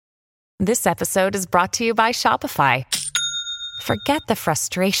This episode is brought to you by Shopify. Forget the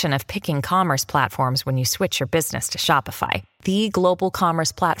frustration of picking commerce platforms when you switch your business to Shopify, the global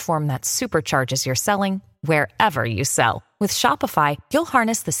commerce platform that supercharges your selling wherever you sell. With Shopify, you'll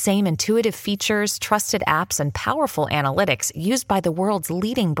harness the same intuitive features, trusted apps, and powerful analytics used by the world's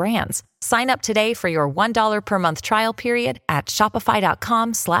leading brands. Sign up today for your $1 per month trial period at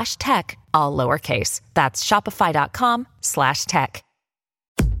shopify.com/tech, all lowercase. That's shopify.com/tech.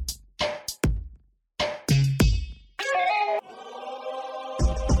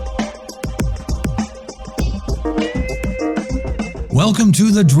 Welcome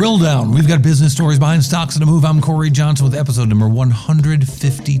to the Drill Down. We've got business stories behind stocks in a move. I'm Corey Johnson with episode number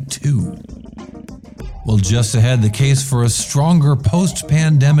 152. Well, just ahead, the case for a stronger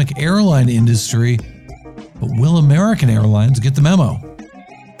post-pandemic airline industry. But will American Airlines get the memo?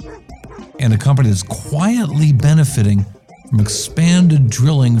 And a company that's quietly benefiting from expanded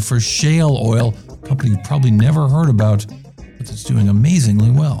drilling for shale oil, a company you've probably never heard about, but that's doing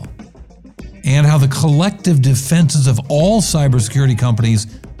amazingly well. And how the collective defenses of all cybersecurity companies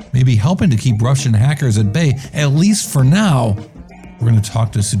may be helping to keep Russian hackers at bay, at least for now. We're going to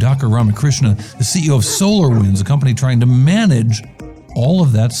talk to Sudhakar Ramakrishna, the CEO of SolarWinds, a company trying to manage all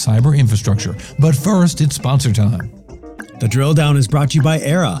of that cyber infrastructure. But first, it's sponsor time. The Drill Down is brought to you by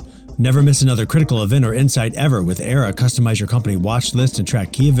Era. Never miss another critical event or insight ever with Era. Customize your company watch list and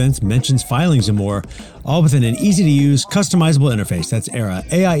track key events, mentions, filings, and more, all within an easy-to-use, customizable interface. That's Era,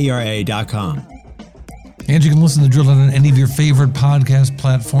 AIERA.com. And you can listen to Drill Down on any of your favorite podcast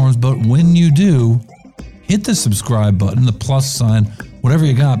platforms, but when you do, hit the subscribe button, the plus sign, whatever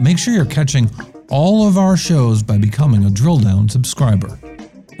you got. Make sure you're catching all of our shows by becoming a Drill Down subscriber.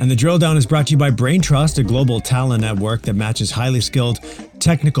 And the Drill Down is brought to you by BrainTrust, a global talent network that matches highly skilled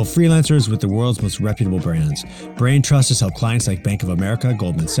technical freelancers with the world's most reputable brands. BrainTrust has helped clients like Bank of America,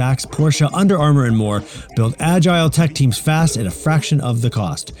 Goldman Sachs, Porsche, Under Armour, and more build agile tech teams fast at a fraction of the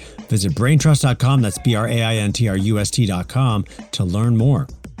cost. Visit braintrust.com, that's BrainTrust.com, to learn more.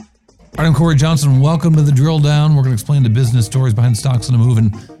 All right, I'm Corey Johnson. Welcome to the Drill Down. We're going to explain the business stories behind stocks in a move,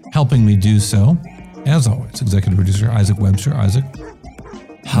 and helping me do so, as always, executive producer Isaac Webster. Isaac.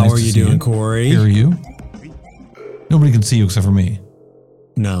 How are you doing, Corey? Hear you. Nobody can see you except for me.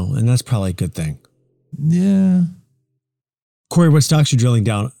 No, and that's probably a good thing. Yeah. Corey, what stocks are you drilling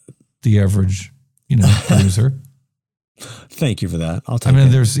down? The average, producer. Thank you for that. I'll take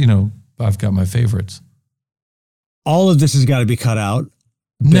it. There's, I've got my favorites. All of this has got to be cut out.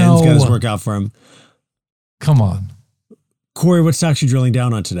 Ben's got his work out for him. Come on. Corey, what stocks are you drilling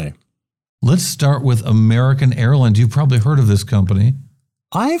down on today? Let's start with American Airlines. You've probably heard of this company.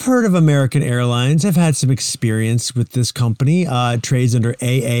 I've heard of American Airlines. I've had some experience with this company. It trades under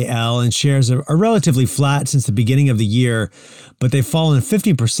AAL, and shares are relatively flat since the beginning of the year, but they've fallen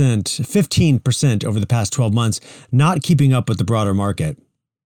 15% over the past 12 months, not keeping up with the broader market.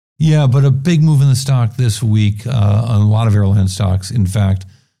 Yeah, but a big move in the stock this week on a lot of airline stocks, in fact.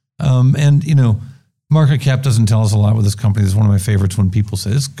 Market cap doesn't tell us a lot with this company. It's one of my favorites when people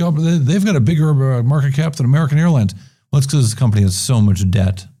say, they've got a bigger market cap than American Airlines. Well, it's because this company has so much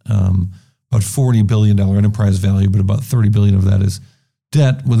debt, about $40 billion enterprise value, but about $30 billion of that is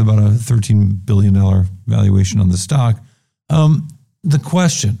debt, with about a $13 billion valuation on the stock. The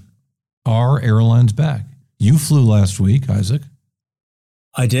question, are airlines back? You flew last week, Isaac.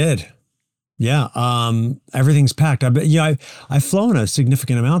 I did. Yeah. Everything's packed. I've flown a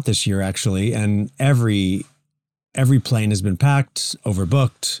significant amount this year, actually, and every plane has been packed,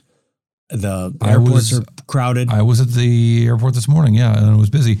 overbooked. The airports are crowded. I was at the airport this morning, and it was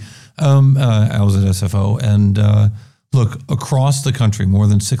busy. I was at SFO, and look, across the country, more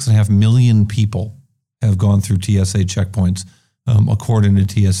than 6.5 million people have gone through TSA checkpoints, according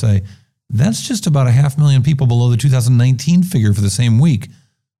to TSA. That's just about 500,000 people below the 2019 figure for the same week.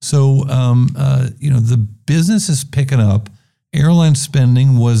 So, the business is picking up. Airline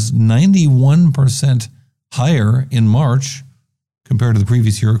spending was 91% higher in March compared to the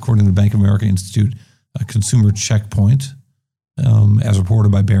previous year, according to the Bank of America Institute Consumer Checkpoint, as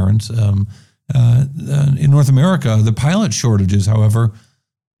reported by Barron's. In North America, the pilot shortages, however,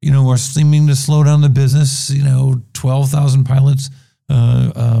 are seeming to slow down the business. 12,000 pilots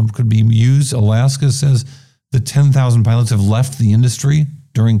could be used. Alaska says the 10,000 pilots have left the industry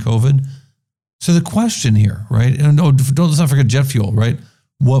during COVID. So the question here, right? And let's not forget jet fuel, right?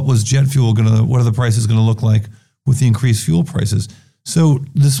 What was jet fuel what are the prices going to look like with the increased fuel prices? So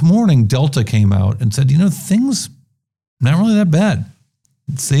this morning, Delta came out and said, things not really that bad.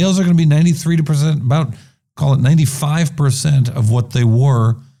 Sales are going to be 93%, about call it 95% of what they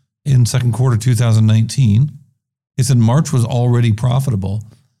were in second quarter 2019. They said March was already profitable.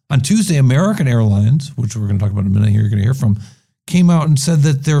 On Tuesday, American Airlines, which we're going to talk about in a minute here, you're going to hear from, came out and said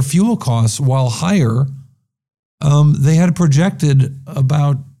that their fuel costs, while higher, they had projected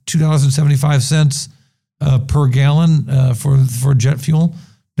about $2.75 per gallon for jet fuel.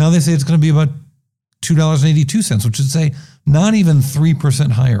 Now they say it's going to be about $2.82, which would say not even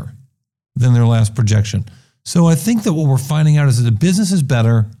 3% higher than their last projection. So I think that what we're finding out is that the business is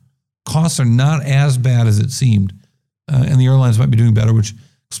better, costs are not as bad as it seemed, and the airlines might be doing better, which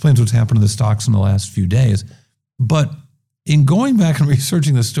explains what's happened to the stocks in the last few days. But in going back and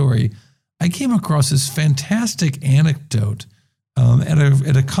researching the story, I came across this fantastic anecdote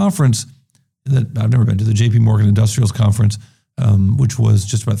at a conference that I've never been to, the JP Morgan Industrials Conference, which was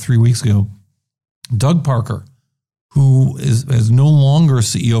just about 3 weeks ago. Doug Parker, who is no longer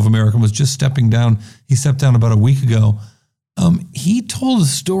CEO of American, was just stepping down. He stepped down about a week ago. He told a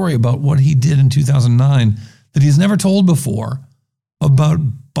story about what he did in 2009 that he's never told before, about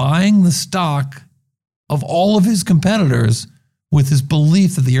buying the stock of all of his competitors with his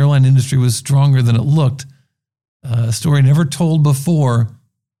belief that the airline industry was stronger than it looked. A story never told before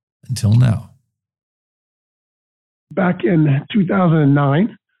until now. Back in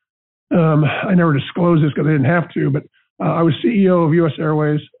 2009, I never disclosed this because I didn't have to, but I was CEO of U.S.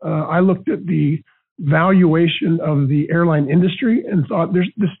 Airways. I looked at the valuation of the airline industry and thought, this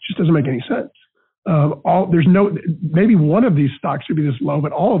just doesn't make any sense. Maybe one of these stocks should be this low,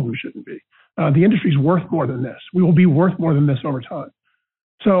 but all of them shouldn't be. The industry's worth more than this. We will be worth more than this over time.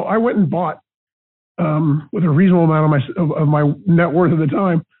 So I went and bought, with a reasonable amount of my net worth at the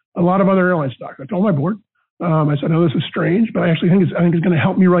time, a lot of other airline stocks. I told my board, I said, no, this is strange, but I actually think it's going to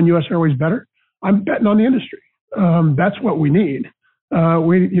help me run U.S. Airways better. I'm betting on the industry. That's what we need. So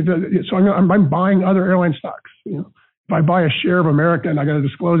I'm buying other airline stocks. If I buy a share of American, I got to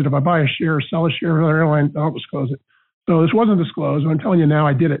disclose it. If I buy a share or sell a share of another airline, I don't disclose it. So this wasn't disclosed. I'm telling you now,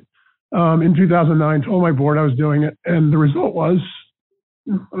 I did it in 2009. Told my board I was doing it, and the result was,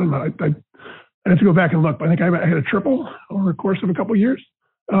 I don't know. I have to go back and look, but I think I had a triple over the course of a couple of years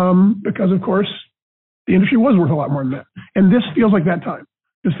because, of course, the industry was worth a lot more than that. And this feels like that time.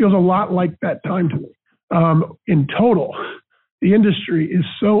 This feels a lot like that time to me. In total, the industry is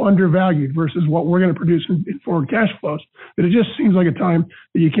so undervalued versus what we're going to produce in forward cash flows that it just seems like a time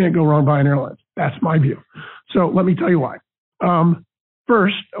that you can't go wrong buying airlines. That's my view. So let me tell you why.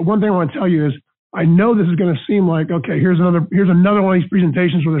 First, one thing I want to tell you is I know this is going to seem like, okay, here's another one of these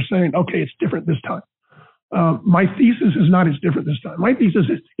presentations where they're saying, okay, it's different this time. My thesis is not it's different this time. My thesis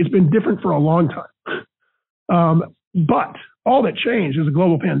is it's been different for a long time. But all that changed is a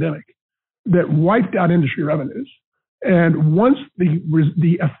global pandemic that wiped out industry revenues. And once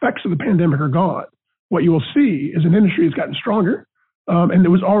the effects of the pandemic are gone, what you will see is an industry that's gotten stronger, and it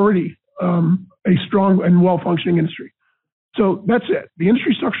was already a strong and well-functioning industry. So that's it. The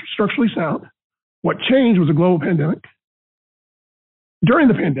industry is structurally sound. What changed was a global pandemic. During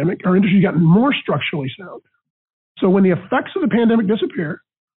the pandemic, our industry has gotten more structurally sound. So when the effects of the pandemic disappear,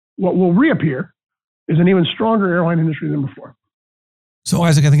 what will reappear is an even stronger airline industry than before. So,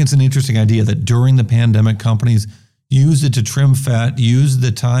 Isaac, I think it's an interesting idea that during the pandemic, companies used it to trim fat, used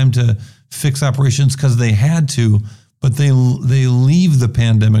the time to fix operations because they had to, but they leave the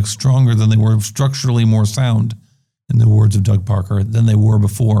pandemic stronger than they were, structurally more sound, in the words of Doug Parker, than they were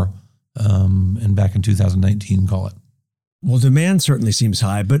before, and back in 2019, call it. Well, demand certainly seems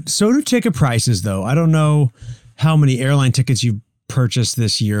high, but so do ticket prices, though. I don't know how many airline tickets you've purchased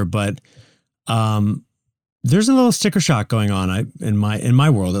this year, but there's a little sticker shock going on in my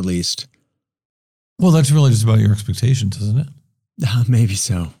world, at least. Well, that's really just about your expectations, isn't it? Maybe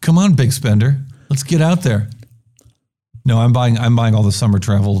so. Come on, big spender. Let's get out there. No, I'm buying all the summer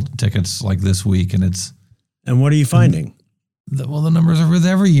travel tickets like this week, and it's. And what are you finding? The numbers are with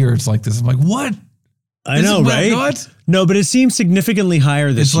every year. It's like this. I'm like, what? I know, right? What? No, but it seems significantly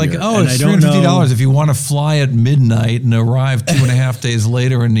higher this year. It's like, oh, it's $350 if you want to fly at midnight and arrive 2.5 days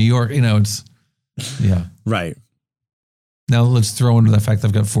later in New York. It's, yeah. Right. Now let's throw into the fact that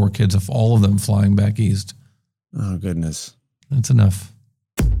I've got 4 kids, of all of them flying back east. Oh, goodness. That's enough.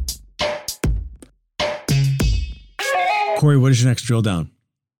 Corey, what is your next drill down?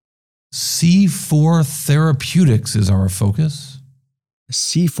 C4 Therapeutics is our focus.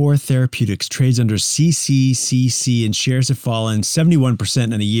 C4 Therapeutics trades under CCCC, and shares have fallen 71%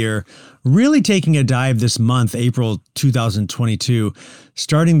 in a year, really taking a dive this month, April 2022,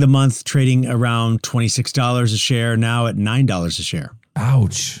 starting the month trading around $26 a share, now at $9 a share.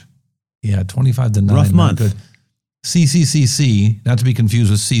 Ouch. Yeah, 25 to 9. Rough month. Good. CCCC, not to be confused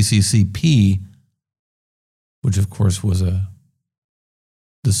with CCCP, which of course was the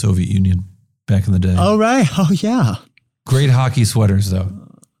Soviet Union back in the day. Oh, right. Oh, yeah. Great hockey sweaters, though.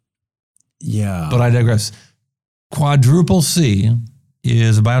 Yeah. But I digress. Quadruple C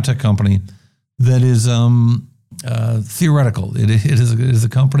is a biotech company that is theoretical. It is a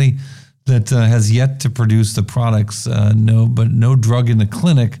company that has yet to produce the products, no drug in the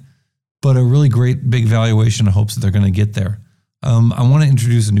clinic, but a really great big valuation in hopes that they're going to get there. I want to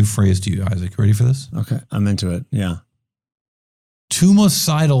introduce a new phrase to you, Isaac. Ready for this? Okay, I'm into it. Yeah.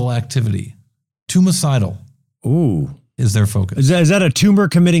 Tumocidal activity. Tumocidal. Ooh. Is their focus. Is that a tumor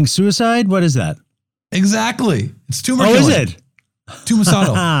committing suicide? What is that? Exactly. It's tumor killing. Is it?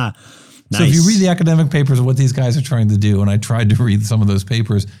 Tumocidal. Nice. So if you read the academic papers of what these guys are trying to do, and I tried to read some of those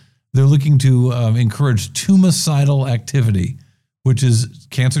papers, they're looking to encourage tumocidal activity, which is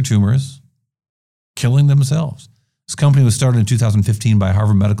cancer tumors killing themselves. This company was started in 2015 by a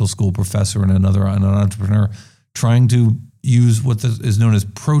Harvard Medical School professor and an entrepreneur trying to use what is known as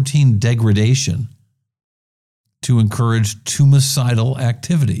protein degradation to encourage tumocidal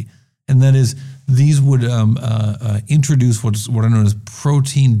activity. And that is, these would introduce what are known as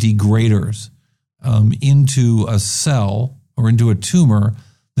protein degraders into a cell or into a tumor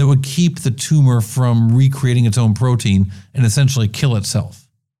that would keep the tumor from recreating its own protein and essentially kill itself.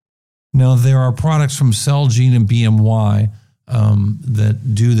 Now, there are products from Celgene and BMY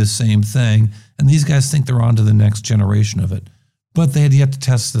that do the same thing, and these guys think they're on to the next generation of it. But they had yet to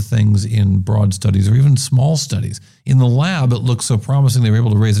test the things in broad studies or even small studies. In the lab, it looked so promising they were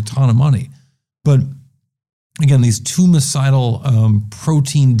able to raise a ton of money. But again, these tumocidal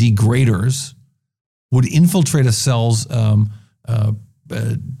protein degraders would infiltrate a cell's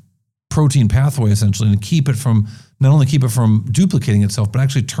protein pathway essentially and keep it from, not only keep it from duplicating itself, but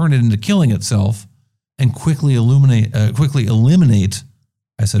actually turn it into killing itself and quickly eliminate, I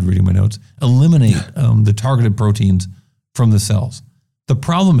said reading my notes, eliminate the targeted proteins from the cells. The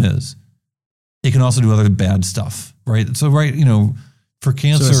problem is it can also do other bad stuff, right? So, right, for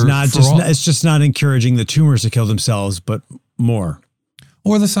cancer, so it's just not encouraging the tumors to kill themselves, but more.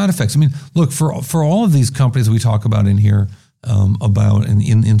 Or the side effects. I mean, look, for all of these companies we talk about in here,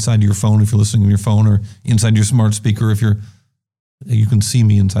 inside your phone, if you're listening on your phone, or inside your smart speaker, you can see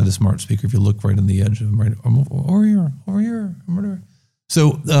me inside the smart speaker if you look right on the edge of them, right over here.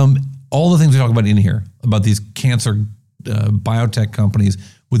 So all the things we talk about in here, about these cancer biotech companies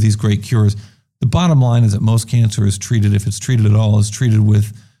with these great cures, the bottom line is that most cancer is treated, if it's treated at all, is treated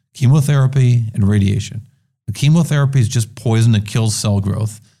with chemotherapy and radiation. The chemotherapy is just poison that kills cell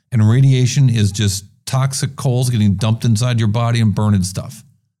growth, and radiation is just toxic coals getting dumped inside your body and burning stuff.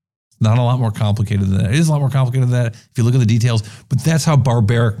 It's not a lot more complicated than that. It is a lot more complicated than that if you look at the details, but that's how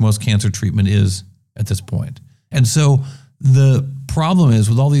barbaric most cancer treatment is at this point. And so the problem is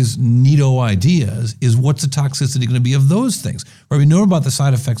with all these neato ideas is, what's the toxicity going to be of those things? Right? We know about the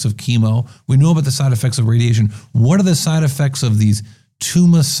side effects of chemo. We know about the side effects of radiation. What are the side effects of these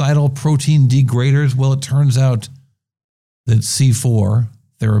tumocidal protein degraders? Well, it turns out that C4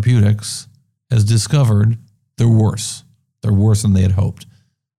 Therapeutics has discovered they're worse. They're worse than they had hoped.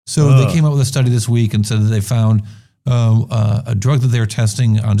 So they came out with a study this week and said that they found a drug that they're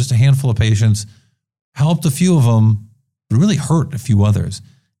testing on just a handful of patients, helped a few of them, but really hurt a few others,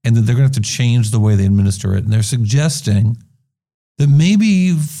 and that they're going to have to change the way they administer it. And they're suggesting that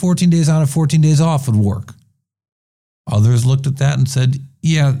maybe 14 days on and 14 days off would work. Others looked at that and said,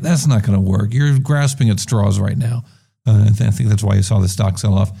 yeah, that's not going to work. You're grasping at straws right now. I think that's why you saw the stock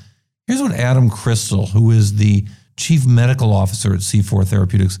sell off. Here's what Adam Crystal, who is the chief medical officer at C4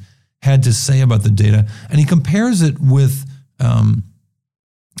 Therapeutics, had to say about the data. And he compares it with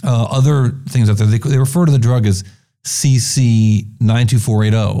other things out there. They refer to the drug as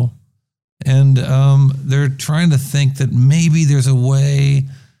CC92480. And they're trying to think that maybe there's a way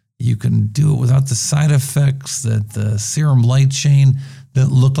you can do it without the side effects, that the serum light chain that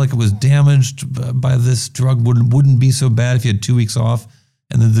looked like it was damaged by this drug wouldn't be so bad if you had 2 weeks off,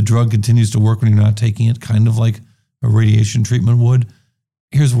 and then the drug continues to work when you're not taking it, kind of like a radiation treatment would.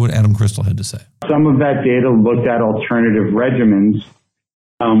 Here's what Adam Crystal had to say. Some of that data looked at alternative regimens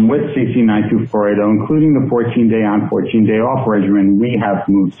with CC92480, including the 14-day on, 14-day off regimen we have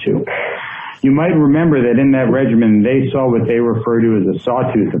moved to. You might remember that in that regimen, they saw what they refer to as a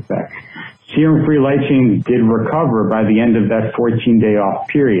sawtooth effect. Serum-free light chains did recover by the end of that 14-day off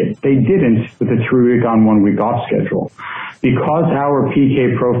period. They didn't with a 3-week on, 1-week off schedule. Because our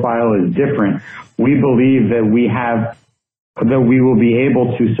PK profile is different, we believe that we will be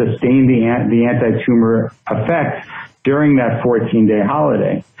able to sustain the anti-tumor effect during that 14-day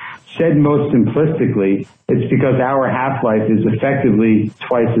holiday. Said most simplistically, it's because our half-life is effectively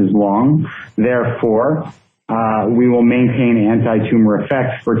twice as long. Therefore, we will maintain anti-tumor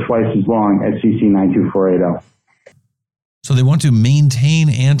effects for twice as long as CC92480. So So they want to maintain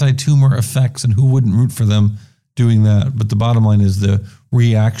anti-tumor effects, and who wouldn't root for them doing that? But the bottom line is the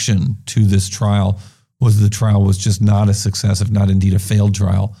reaction to this trial was just not a success, if not indeed a failed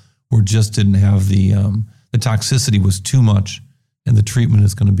trial, or just didn't have the toxicity was too much, and the treatment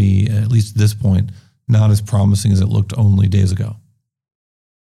is going to be, at least at this point, not as promising as it looked only days ago.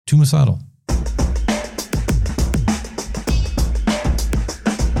 Tumor.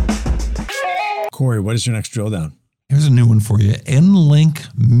 Corey, what is your next drill down? Here's a new one for you. EnLink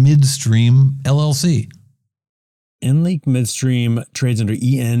Midstream LLC. EnLink Midstream trades under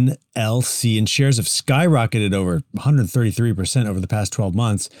ENLC, and shares have skyrocketed over 133% over the past 12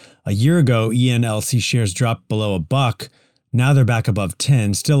 months. A year ago, ENLC shares dropped below $1. Now they're back above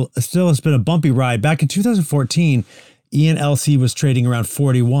 10. Still, it's been a bumpy ride. Back in 2014, ENLC was trading around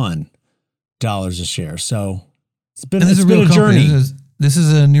 $41 a share. So it's been a journey. This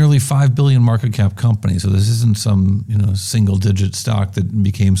is a nearly $5 billion market cap company. So this isn't some single digit stock that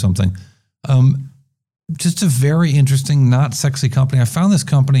became something. Just a very interesting, not sexy company. I found this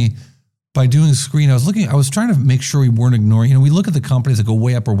company by doing a screen. I was trying to make sure we weren't ignoring. We look at the companies that go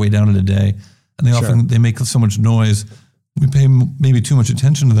way up or way down in a day, and they make so much noise. We pay maybe too much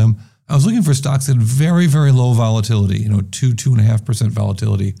attention to them. I was looking for stocks that had very, very low volatility, 2.5%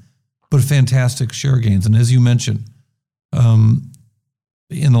 volatility, but fantastic share gains. And as you mentioned,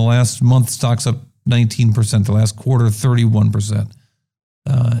 in the last month, stocks up 19%. The last quarter, 31%.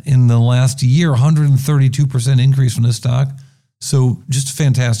 In the last year, 132% increase from this stock. So just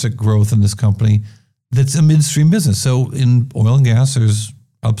fantastic growth in this company that's a midstream business. So in oil and gas, there's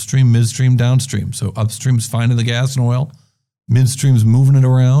upstream, midstream, downstream. So upstream's finding the gas and oil. Midstream's moving it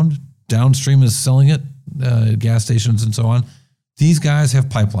around. Downstream is selling it, gas stations and so on. These guys have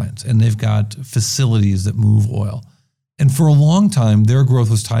pipelines, and they've got facilities that move oil. And for a long time, their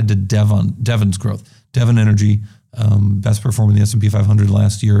growth was tied to Devon's growth. Devon Energy, best performer in the S&P 500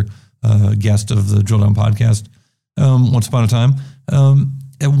 last year, guest of the Drill Down podcast, once upon a time.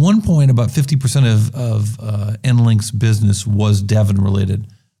 At one point, about 50% of EnLink's business was Devon related,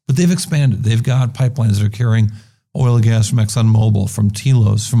 but they've expanded. They've got pipelines that are carrying oil and gas from ExxonMobil, from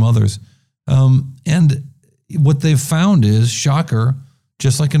Telos, from others. And what they've found is, shocker,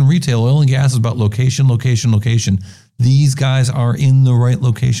 just like in retail, oil and gas is about location, location, location. These guys are in the right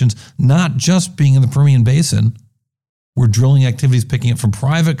locations, not just being in the Permian Basin. We're drilling activities picking up from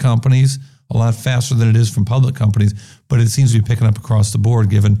private companies a lot faster than it is from public companies, but it seems to be picking up across the board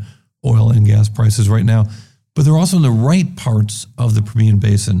given oil and gas prices right now. But they're also in the right parts of the Permian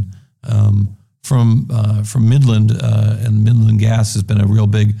Basin. From Midland, and Midland Gas has been a real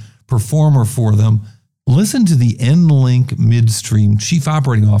big performer for them. Listen to the EnLink Midstream Chief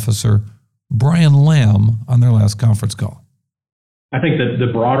Operating Officer, Brian Lamb, on their last conference call. I think that the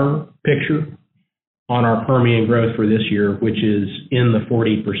broader picture on our Permian growth for this year, which is in the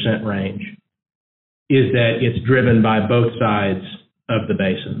 40% range, is that it's driven by both sides of the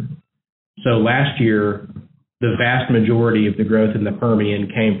basin. So last year, the vast majority of the growth in the Permian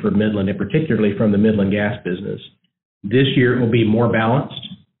came from Midland, and particularly from the Midland gas business. This year, it will be more balanced.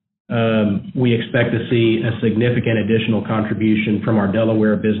 We expect to see a significant additional contribution from our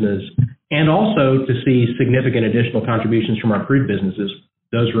Delaware business, and also to see significant additional contributions from our crude businesses.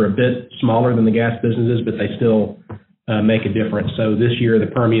 Those were a bit smaller than the gas businesses, but they still make a difference. So this year, the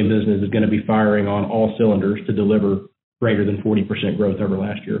Permian business is going to be firing on all cylinders to deliver greater than 40% growth over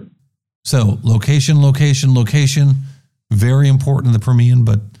last year. So location, location, location, very important in the Permian,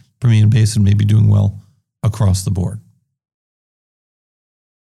 but Permian Basin may be doing well across the board.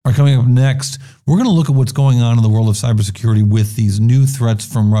 All right, coming up next, we're going to look at what's going on in the world of cybersecurity with these new threats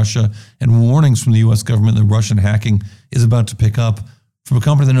from Russia and warnings from the U.S. government that Russian hacking is about to pick up from a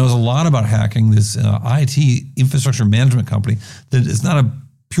company that knows a lot about hacking, this IT infrastructure management company that is not a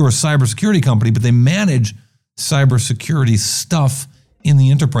pure cybersecurity company, but they manage cybersecurity stuff in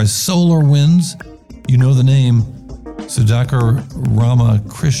the enterprise. SolarWinds, you know the name. Sudhakar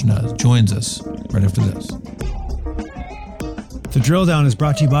Ramakrishna joins us right after this. The Drill Down is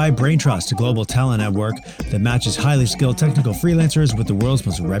brought to you by BrainTrust, a global talent network that matches highly skilled technical freelancers with the world's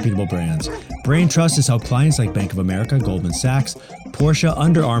most reputable brands. BrainTrust has helped clients like Bank of America, Goldman Sachs, Porsche,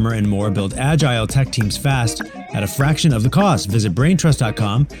 Under Armour, and more build agile tech teams fast at a fraction of the cost. Visit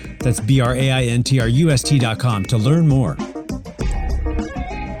braintrust.com, that's BRAINTRUST.com, to learn more.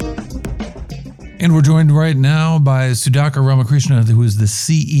 And we're joined right now by Sudhakar Ramakrishna, who is the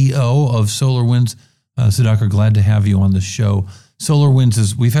CEO of SolarWinds. Sudhakar, glad to have you on the show. SolarWinds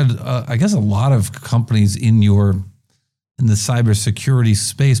is, we've had, I guess, a lot of companies in the cybersecurity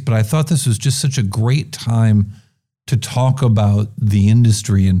space, but I thought this was just such a great time to talk about the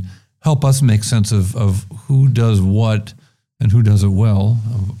industry and help us make sense of who does what and who does it well.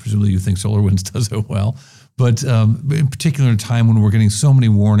 Presumably you think SolarWinds does it well. But in particular, in a time when we're getting so many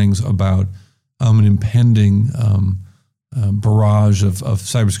warnings about an impending barrage of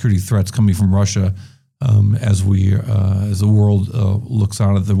cybersecurity threats coming from Russia as the world looks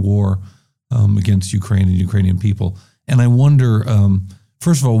out at the war against Ukraine and Ukrainian people. And I wonder,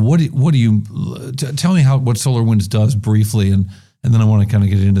 first of all, what do you tell me what SolarWinds does briefly, and then I want to kind of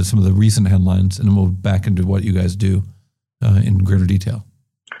get into some of the recent headlines, and then we'll back into what you guys do in greater detail.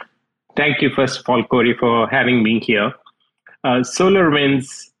 Thank you, first of all, Corey, for having me here.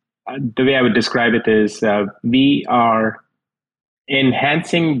 SolarWinds, the way I would describe it is we are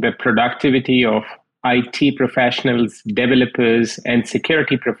enhancing the productivity of IT professionals, developers, and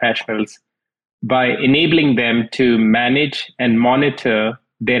security professionals by enabling them to manage and monitor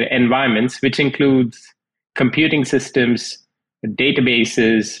their environments, which includes computing systems,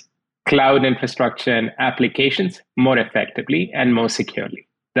 databases, cloud infrastructure, and applications more effectively and more securely.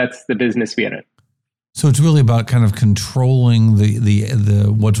 That's the business we are in. So it's really about kind of controlling the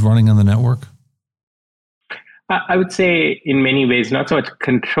what's running on the network? I would say in many ways, not so much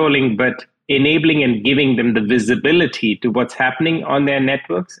controlling, but enabling and giving them the visibility to what's happening on their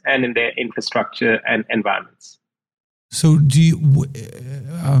networks and in their infrastructure and environments. So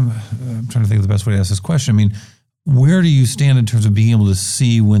I'm trying to think of the best way to ask this question. I mean, where do you stand in terms of being able to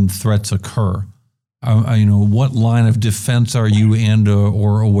see when threats occur? What line of defense are you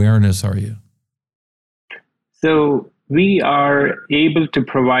or awareness are you? So we are able to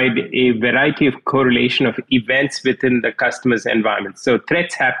provide a variety of correlation of events within the customer's environment. So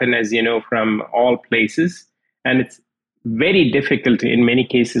threats happen, as you know, from all places, and it's very difficult in many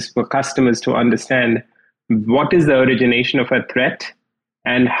cases for customers to understand what is the origination of a threat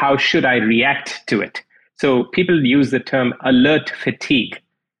and how should I react to it. So people use the term alert fatigue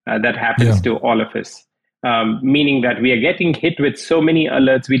that happens to all of us, meaning that we are getting hit with so many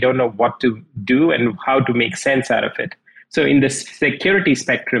alerts, we don't know what to do and how to make sense out of it. So in the security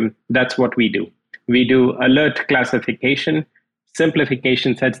spectrum, that's what we do. We do alert classification,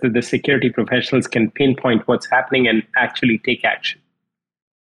 simplification such that the security professionals can pinpoint what's happening and actually take action.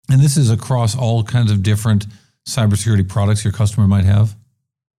 And this is across all kinds of different cybersecurity products your customer might have?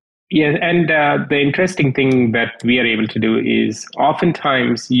 Yeah, and the interesting thing that we are able to do is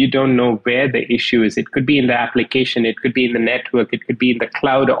oftentimes you don't know where the issue is. It could be in the application, it could be in the network, it could be in the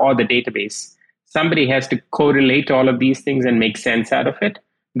cloud or the database. Somebody has to correlate all of these things and make sense out of it.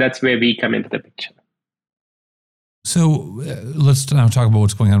 That's where we come into the picture. So let's now talk about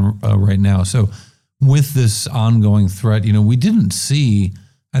what's going on right now. So with this ongoing threat, we didn't see,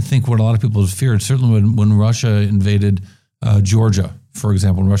 I think, what a lot of people have feared, certainly when Russia invaded Georgia, for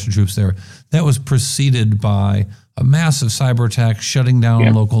example, when Russian troops there, that was preceded by a massive cyber attack, shutting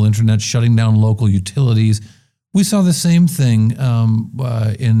down local internet, shutting down local utilities. We saw the same thing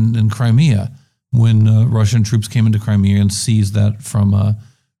in Crimea when Russian troops came into Crimea and seized that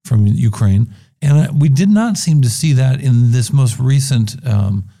from Ukraine. And we did not seem to see that in this most recent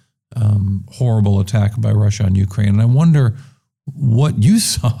horrible attack by Russia on Ukraine. And I wonder what you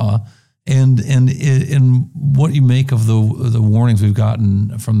saw and what you make of the warnings we've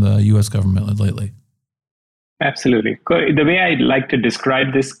gotten from the U.S. government lately. Absolutely. The way I'd like to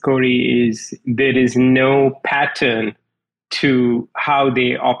describe this, Corey, is there is no pattern to how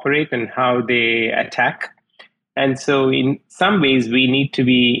they operate and how they attack. And so in some ways, we need to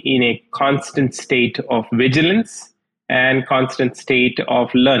be in a constant state of vigilance and constant state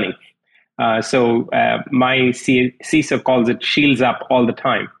of learning. So my CISO calls it shields up all the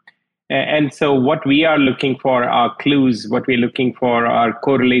time. And so what we are looking for are clues, what we're looking for are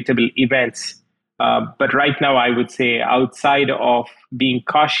correlatable events. But right now, I would say outside of being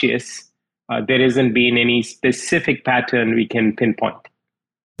cautious, there hasn't been any specific pattern we can pinpoint.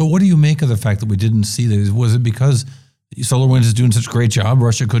 But what do you make of the fact that we didn't see this? Was it because SolarWinds is doing such a great job,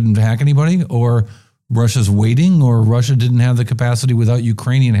 Russia couldn't hack anybody, or Russia's waiting, or Russia didn't have the capacity without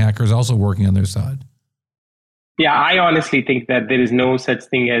Ukrainian hackers also working on their side? Yeah, I honestly think that there is no such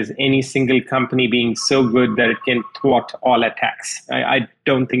thing as any single company being so good that it can thwart all attacks. I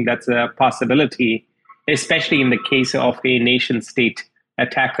don't think that's a possibility, especially in the case of a nation state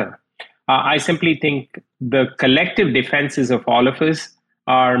attacker. I simply think the collective defenses of all of us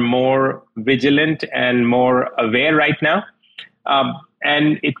are more vigilant and more aware right now.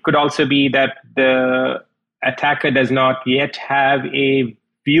 And it could also be that the attacker does not yet have a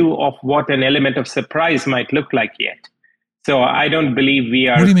view of what an element of surprise might look like yet. So I don't believe we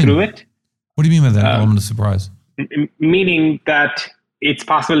are through it. What do you mean by that element of surprise? Meaning that it's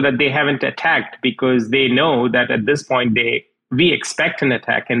possible that they haven't attacked because they know that at this point we expect an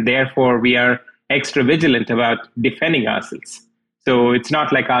attack, and therefore we are extra vigilant about defending ourselves. So it's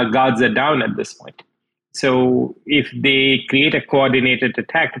not like our guards are down at this point. So if they create a coordinated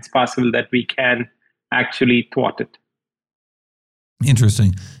attack, it's possible that we can actually thwart it.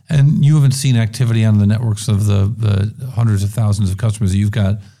 Interesting. And you haven't seen activity on the networks of the hundreds of thousands of customers that you've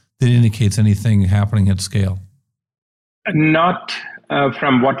got that indicates anything happening at scale? Not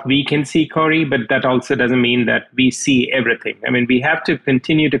from what we can see, Corey, but that also doesn't mean that we see everything. I mean, we have to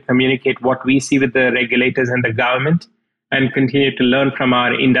continue to communicate what we see with the regulators and the government and continue to learn from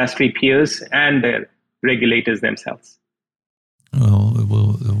our industry peers and the regulators themselves.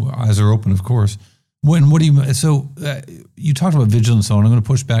 Well, eyes are open, of course. What do you? So you talked about vigilance, so I'm going to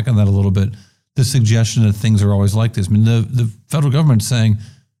push back on that a little bit. The suggestion that things are always like this. I mean, the federal government's saying,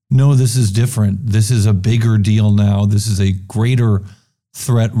 no, this is different. This is a bigger deal now. This is a greater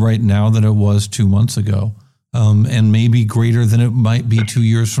threat right now than it was 2 months ago, and maybe greater than it might be 2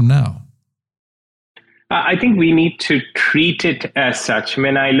 years from now. I think we need to treat it as such.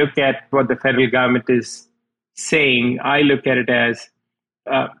 When I look at what the federal government is saying, I look at it as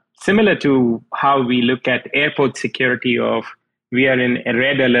similar to how we look at airport security of we are in a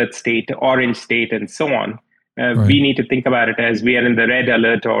red alert state, orange state, and so on. Right. We need to think about it as we are in the red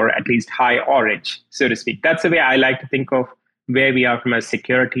alert or at least high orange, so to speak. That's the way I like to think of where we are from a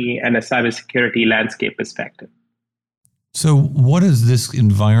security and a cybersecurity landscape perspective. So what does this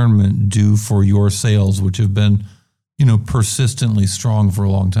environment do for your sales, which have been, persistently strong for a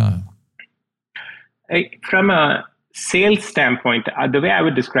long time? From a sales standpoint, the way I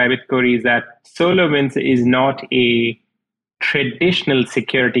would describe it, Corey, is that SolarWinds is not a traditional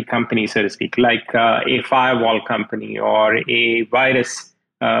security company, so to speak, like a firewall company or a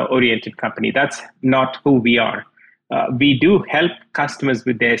virus-oriented company. That's not who we are. We do help customers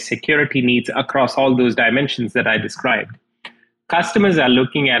with their security needs across all those dimensions that I described. Customers are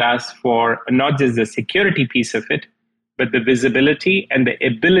looking at us for not just the security piece of it, but the visibility and the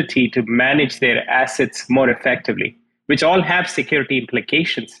ability to manage their assets more effectively, which all have security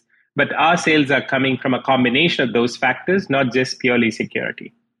implications. But our sales are coming from a combination of those factors, not just purely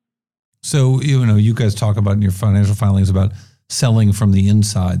security. So, you guys talk about in your financial filings about selling from the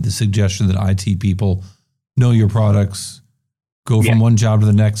inside, the suggestion that IT people know your products, go from one job to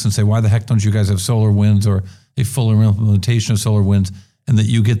the next and say, why the heck don't you guys have SolarWinds or a fuller implementation of SolarWinds, and that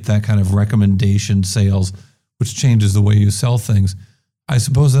you get that kind of recommendation sales, which changes the way you sell things. I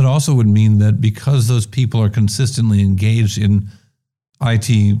suppose that also would mean that because those people are consistently engaged in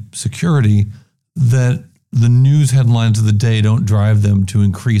IT security, that the news headlines of the day don't drive them to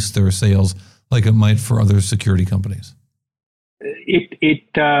increase their sales like it might for other security companies.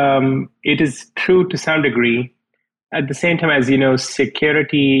 It is true to some degree. At the same time, as you know,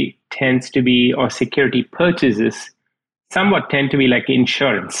 security tends to be, or security purchases somewhat tend to be like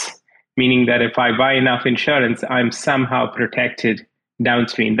insurance, meaning that if I buy enough insurance, I'm somehow protected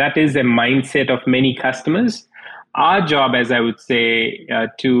downstream. That is a mindset of many customers. Our job, as I would say,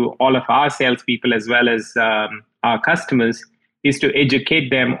 to all of our salespeople as well as our customers, is to educate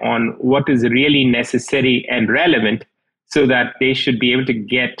them on what is really necessary and relevant so that they should be able to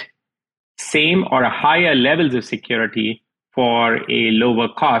get same or higher levels of security for a lower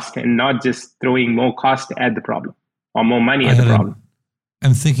cost and not just throwing more cost at the problem or more money at the problem.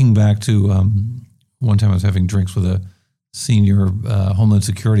 I'm thinking back to one time I was having drinks with a senior Homeland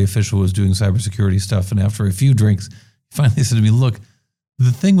Security official who was doing cybersecurity stuff. And after a few drinks, he finally said to me, look,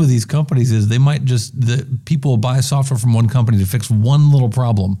 the thing with these companies is people buy software from one company to fix one little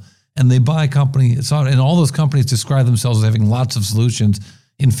problem. And they buy a company, and all those companies describe themselves as having lots of solutions.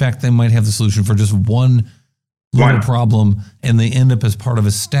 In fact, they might have the solution for just one little problem, and they end up as part of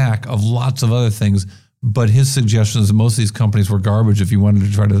a stack of lots of other things. But his suggestion is that most of these companies were garbage if you wanted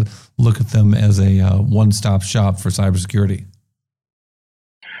to try to look at them as a one-stop shop for cybersecurity.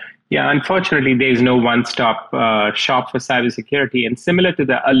 Yeah, unfortunately, there is no one-stop shop for cybersecurity. And similar to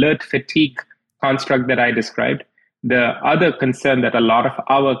the alert fatigue construct that I described, the other concern that a lot of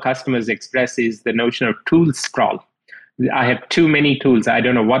our customers express is the notion of tool sprawl. I have too many tools. I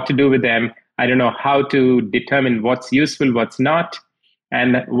don't know what to do with them. I don't know how to determine what's useful, what's not,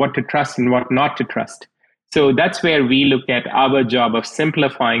 and what to trust and what not to trust. So that's where we look at our job of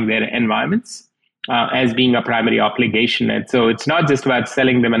simplifying their environments as being a primary obligation. And so it's not just about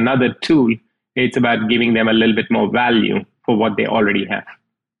selling them another tool. It's about giving them a little bit more value for what they already have.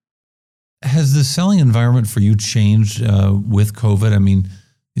 Has the selling environment for you changed with COVID? I mean,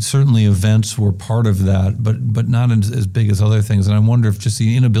 certainly events were part of that, but not as big as other things. And I wonder if just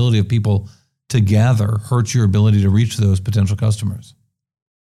the inability of people to gather hurts your ability to reach those potential customers.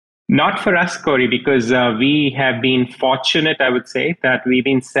 Not for us, Corey, because we have been fortunate, I would say, that we've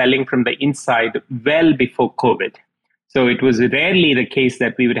been selling from the inside well before COVID. So it was rarely the case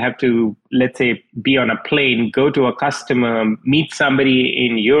that we would have to, let's say, be on a plane, go to a customer, meet somebody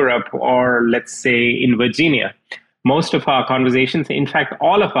in Europe, or let's say in Virginia. Most of our conversations, in fact,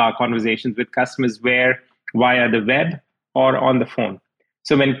 all of our conversations with customers were via the web or on the phone.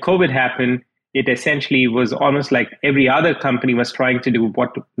 So when COVID happened, it essentially was almost like every other company was trying to do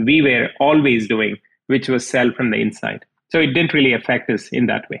what we were always doing, which was sell from the inside. So it didn't really affect us in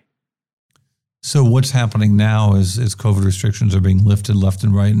that way. So what's happening now is COVID restrictions are being lifted left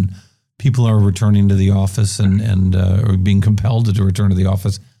and right, and people are returning to the office and are being compelled to return to the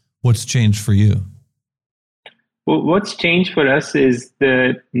office. What's changed for you? Well, what's changed for us is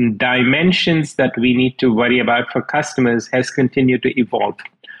the dimensions that we need to worry about for customers has continued to evolve.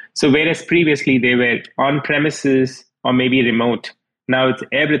 So whereas previously they were on premises or maybe remote, now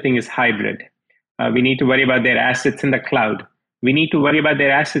everything is hybrid. We need to worry about their assets in the cloud. We need to worry about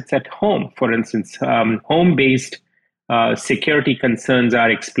their assets at home. For instance, home-based security concerns are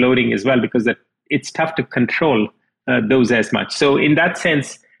exploding as well because it's tough to control those as much. So in that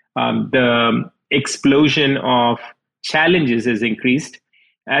sense, the explosion of challenges has increased.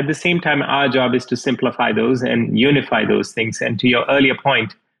 At the same time, our job is to simplify those and unify those things. And to your earlier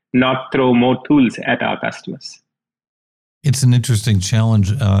point, not throw more tools at our customers. It's an interesting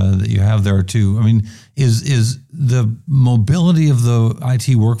challenge that you have there too. I mean, is the mobility of the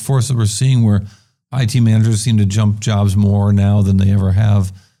IT workforce that we're seeing, where IT managers seem to jump jobs more now than they ever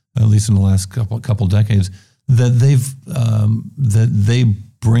have, at least in the last couple decades, that they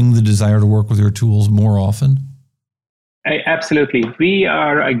bring the desire to work with your tools more often? Absolutely. We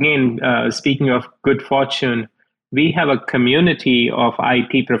are, again, speaking of good fortune, we have a community of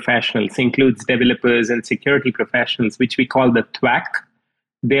IT professionals, includes developers and security professionals, which we call the THWAC.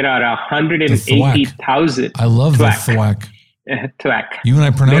 There are 180,000. I love the THWAC. THWAC. You and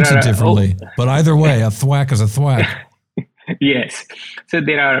I pronounce it differently, but either way, a THWAC is a THWAC. Yes. So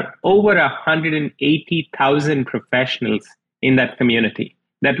there are over 180,000 professionals in that community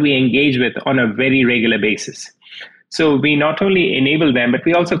that we engage with on a very regular basis. So we not only enable them, but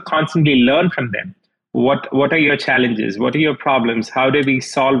we also constantly learn from them. What are your challenges? What are your problems? How do we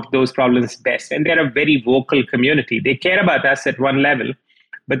solve those problems best? And they're a very vocal community. They care about us at one level,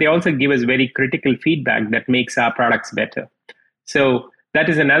 but they also give us very critical feedback that makes our products better. So that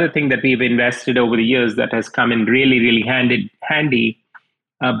is another thing that we've invested over the years that has come in really, really handy,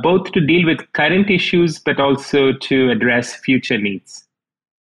 both to deal with current issues, but also to address future needs.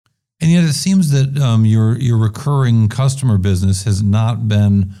 And yet it seems that your recurring customer business has not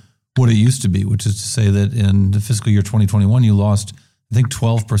been what it used to be, which is to say that in the fiscal year 2021, you lost, I think,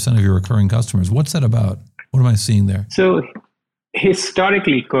 12% of your recurring customers. What's that about? What am I seeing there? So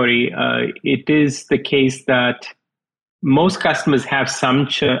historically, Corey, it is the case that most customers have some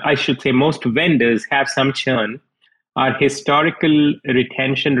churn. I should say most vendors have some churn. Our historical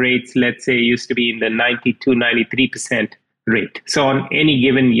retention rates, let's say, used to be in the 92, 93% rate. So on any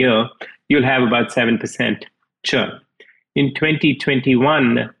given year, you'll have about 7% churn. In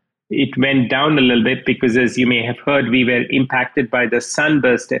 2021, it went down a little bit because, as you may have heard, we were impacted by the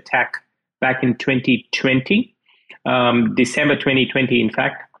Sunburst attack back in 2020, December 2020, in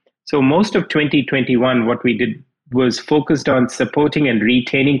fact. So most of 2021, what we did was focused on supporting and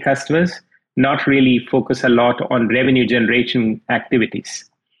retaining customers, not really focus a lot on revenue generation activities.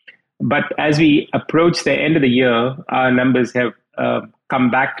 But as we approach the end of the year, our numbers have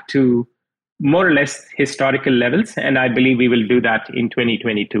come back to more or less historical levels, and I believe we will do that in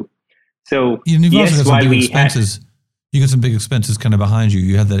 2022. So you've yes, also got some big expenses. You got some big expenses kind of behind you.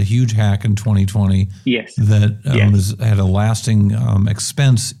 You had that huge hack in 2020. Yes. That had a lasting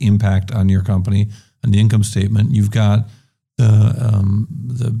expense impact on your company, on the income statement. You've got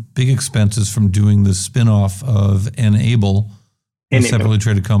the big expenses from doing the spinoff of Enable, a separately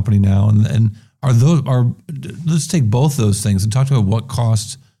traded company now. And let's take both those things and talk about what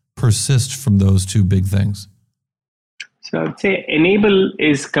costs persist from those two big things. So I'd say Enable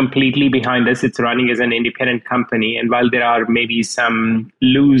is completely behind us. It's running as an independent company. And while there are maybe some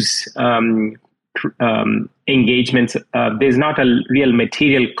loose engagements, there's not a real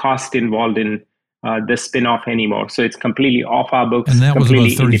material cost involved in the spin-off anymore. So it's completely off our books. And that was about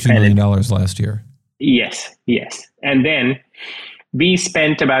 $32 million last year. Yes. And then we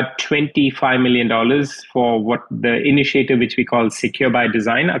spent about $25 million for what the initiative, which we call Secure by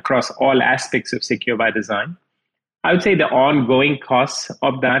Design, across all aspects of Secure by Design. I would say the ongoing costs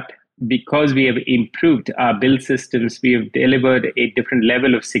of that, because we have improved our build systems, we have delivered a different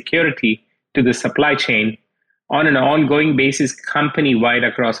level of security to the supply chain. on an ongoing basis, company-wide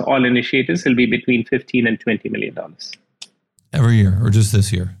across all initiatives, will be between $15 and $20 million. Every year, or just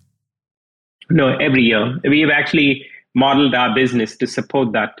this year? No, every year. We have actually modeled our business to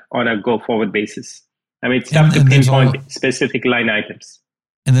support that on a go-forward basis. I mean, it's tough to pinpoint specific line items.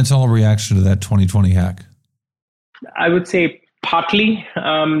 And that's all a reaction to that 2020 hack? I would say partly,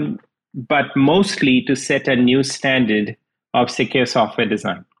 but mostly to set a new standard of secure software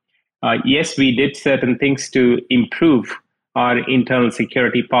design. Yes, we did certain things to improve our internal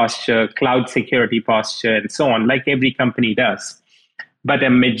security posture, cloud security posture, and so on, like every company does. But a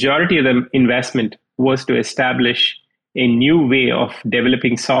majority of the investment was to establish a new way of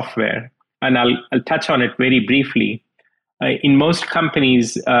developing software. And I'll touch on it very briefly. In most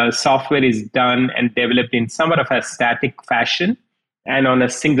companies, software is done and developed in somewhat of a static fashion and on a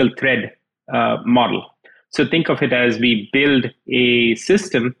single thread model. So think of it as we build a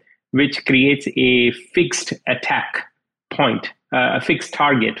system which creates a fixed attack point, a fixed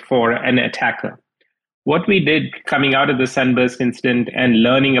target for an attacker. What we did coming out of the Sunburst incident and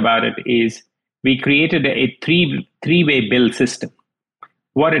learning about it is we created a three-way build system.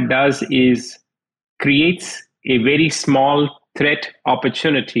 What it does is creates a very small threat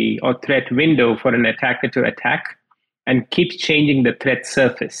opportunity or threat window for an attacker to attack and keeps changing the threat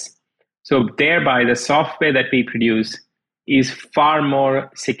surface. So thereby the software that we produce is far more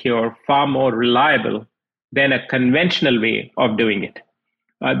secure, far more reliable than a conventional way of doing it.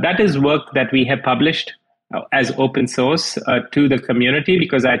 That is work that we have published as open source to the community,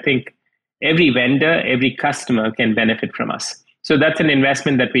 because I think every vendor, every customer can benefit from us. So that's an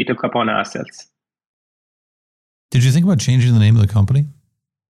investment that we took upon ourselves. Did you think about changing the name of the company?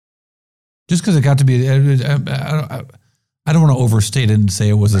 Just because it got to be, I don't want to overstate it and say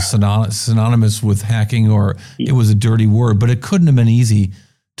it was a synonymous with hacking or it was a dirty word, but it couldn't have been easy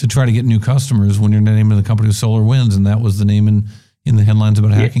to try to get new customers when your name of the company was SolarWinds, and that was the name in the headlines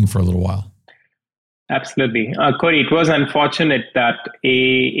about hacking for a little while. Absolutely. Corey, it was unfortunate that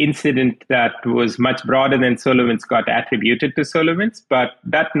a incident that was much broader than SolarWinds got attributed to SolarWinds, but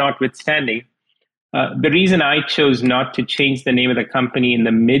that notwithstanding, the reason I chose not to change the name of the company in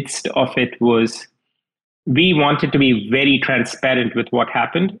the midst of it was we wanted to be very transparent with what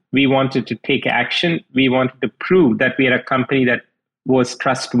happened. We wanted to take action. We wanted to prove that we are a company that was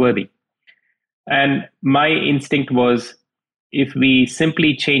trustworthy. And my instinct was if we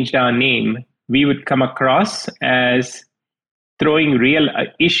simply changed our name, we would come across as throwing real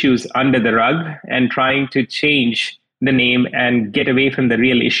issues under the rug and trying to change the name and get away from the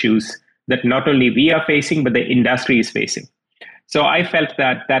real issues that not only we are facing, but the industry is facing. So I felt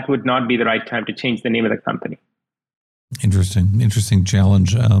that that would not be the right time to change the name of the company. Interesting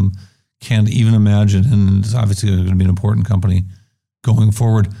challenge. Can't even imagine. And it's obviously going to be an important company going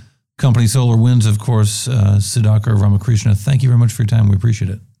forward. Company SolarWinds, of course, Sudhakar, Ramakrishna, thank you very much for your time. We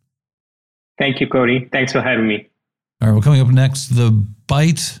appreciate it. Thank you, Corey. Thanks for having me. All right, well, coming up next, the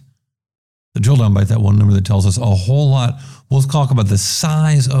drill down bite, that one number that tells us a whole lot. We'll talk about the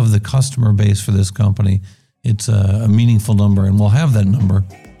size of the customer base for this company. It's a meaningful number, and we'll have that number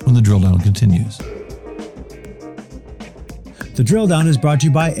when the drill down continues. The Drill Down is brought to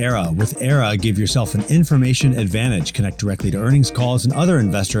you by Era. With Era, give yourself an information advantage. Connect directly to earnings calls and other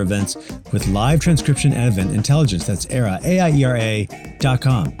investor events with live transcription and event intelligence. That's Era,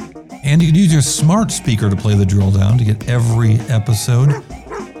 AIERA.com. And you can use your smart speaker to play the Drill Down to get every episode.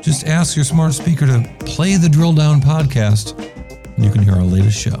 Just ask your smart speaker to play the Drill Down podcast, and you can hear our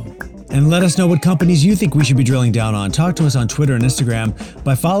latest show. And let us know what companies you think we should be drilling down on. Talk to us on Twitter and Instagram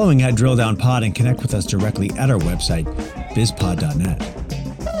by following @DrillDownPod and connect with us directly at our website, bizpod.net.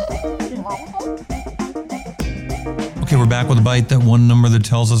 Okay, we're back with a bite. That one number that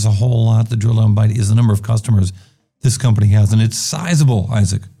tells us a whole lot. The Drill Down bite is the number of customers this company has, and it's sizable,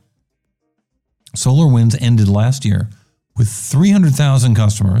 Isaac. SolarWinds ended last year with 300,000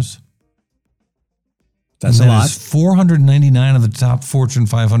 customers. That's a lot. 499 of the top Fortune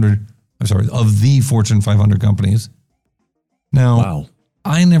 500, of the Fortune 500 companies. Now, wow.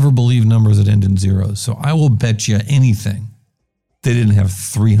 I never believe numbers that end in zeros, so I will bet you anything they didn't have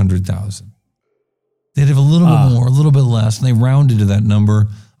 300,000. They'd have a little bit more, a little bit less, and they rounded to that number.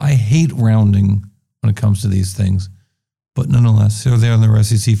 I hate rounding when it comes to these things, but nonetheless, they're there in their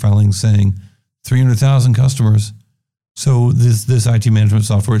SEC filings saying 300,000 customers. So this IT management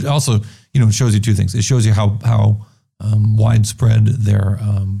software also, it shows you two things. It shows you how widespread their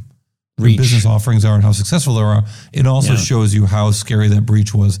business offerings are and how successful they are. It also shows you how scary that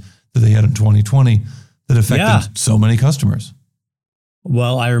breach was that they had in 2020 that affected so many customers.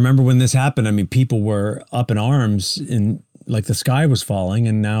 Well, I remember when this happened. I mean, people were up in arms and like the sky was falling,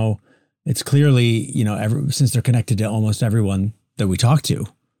 and now it's clearly, since they're connected to almost everyone that we talk to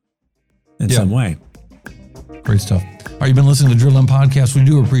in some way. Great stuff. All right, you've been listening to Drill Down Podcast. We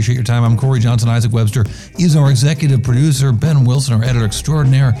do appreciate your time. I'm Corey Johnson. Isaac Webster is our executive producer. Ben Wilson, our editor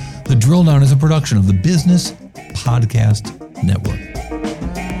extraordinaire. The Drill Down is a production of the Business Podcast Network.